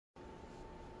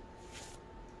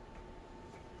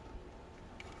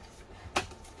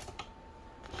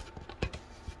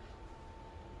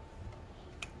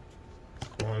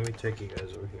take you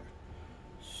guys over here.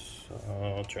 So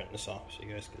I'll turn this off so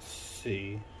you guys can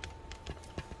see.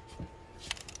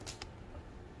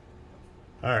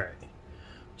 Alright,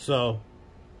 so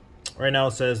right now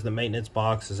it says the maintenance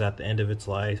box is at the end of its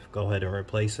life. Go ahead and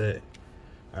replace it.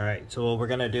 Alright, so what we're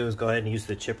gonna do is go ahead and use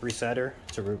the chip resetter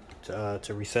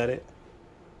to reset it.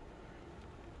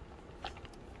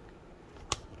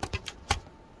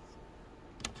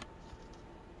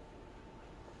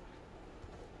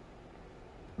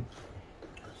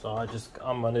 So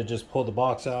I'm gonna just pull the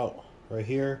box out right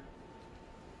here.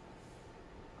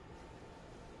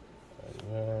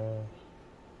 And,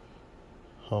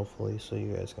 hopefully so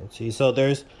you guys can see. So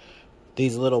there's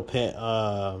these little pin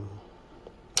on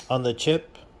the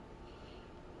chip.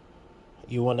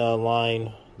 You want to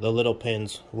align the little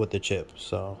pins with the chip.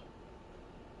 So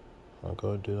I'll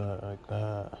go do that like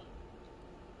that.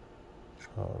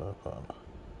 Hold up,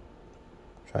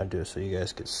 try to do it so you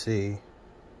guys can see.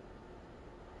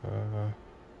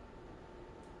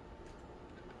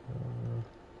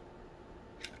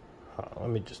 Let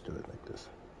me just do it like this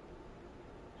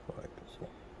so I can see.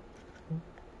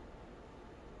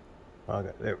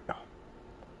 Okay, there we go.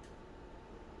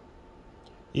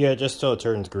 Yeah, just so it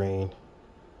turns green.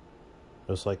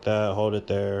 Just like that, hold it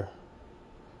there.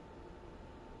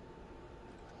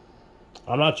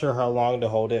 I'm not sure how long to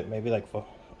hold it, maybe like for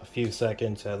a few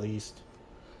seconds at least.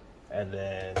 And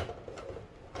then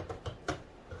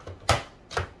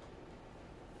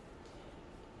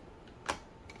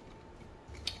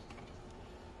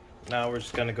now we're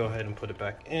just gonna go ahead and put it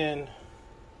back in.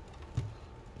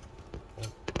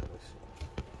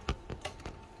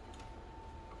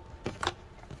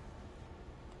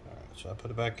 Alright, so I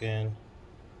put it back in.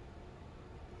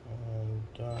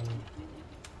 And done.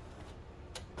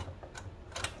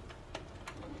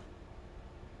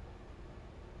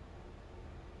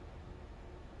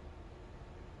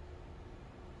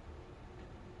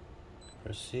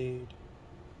 Proceed.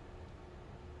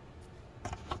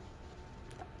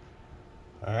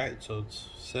 Alright, so it's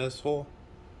successful.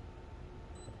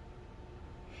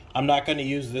 I'm not going to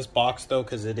use this box though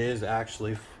because it is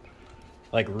actually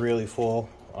like really full.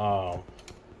 I'm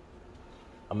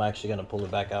actually going to pull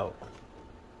it back out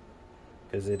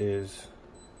because it is.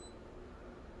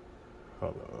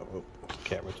 Hold on,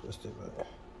 camera twisted, but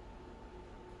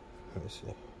let me see.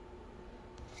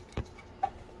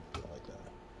 Like that.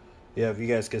 Yeah, if you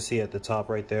guys can see at the top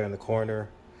right there in the corner,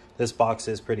 this box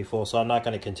is pretty full, so I'm not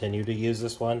going to continue to use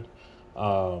this one.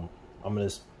 I'm going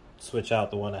to switch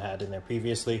out the one I had in there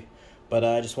previously. But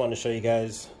I just wanted to show you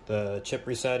guys the chip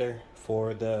resetter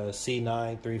for the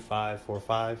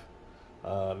C93545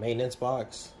 maintenance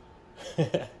box.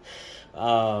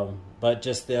 But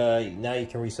just now you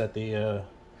can reset the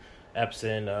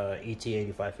Epson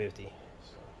ET-8550.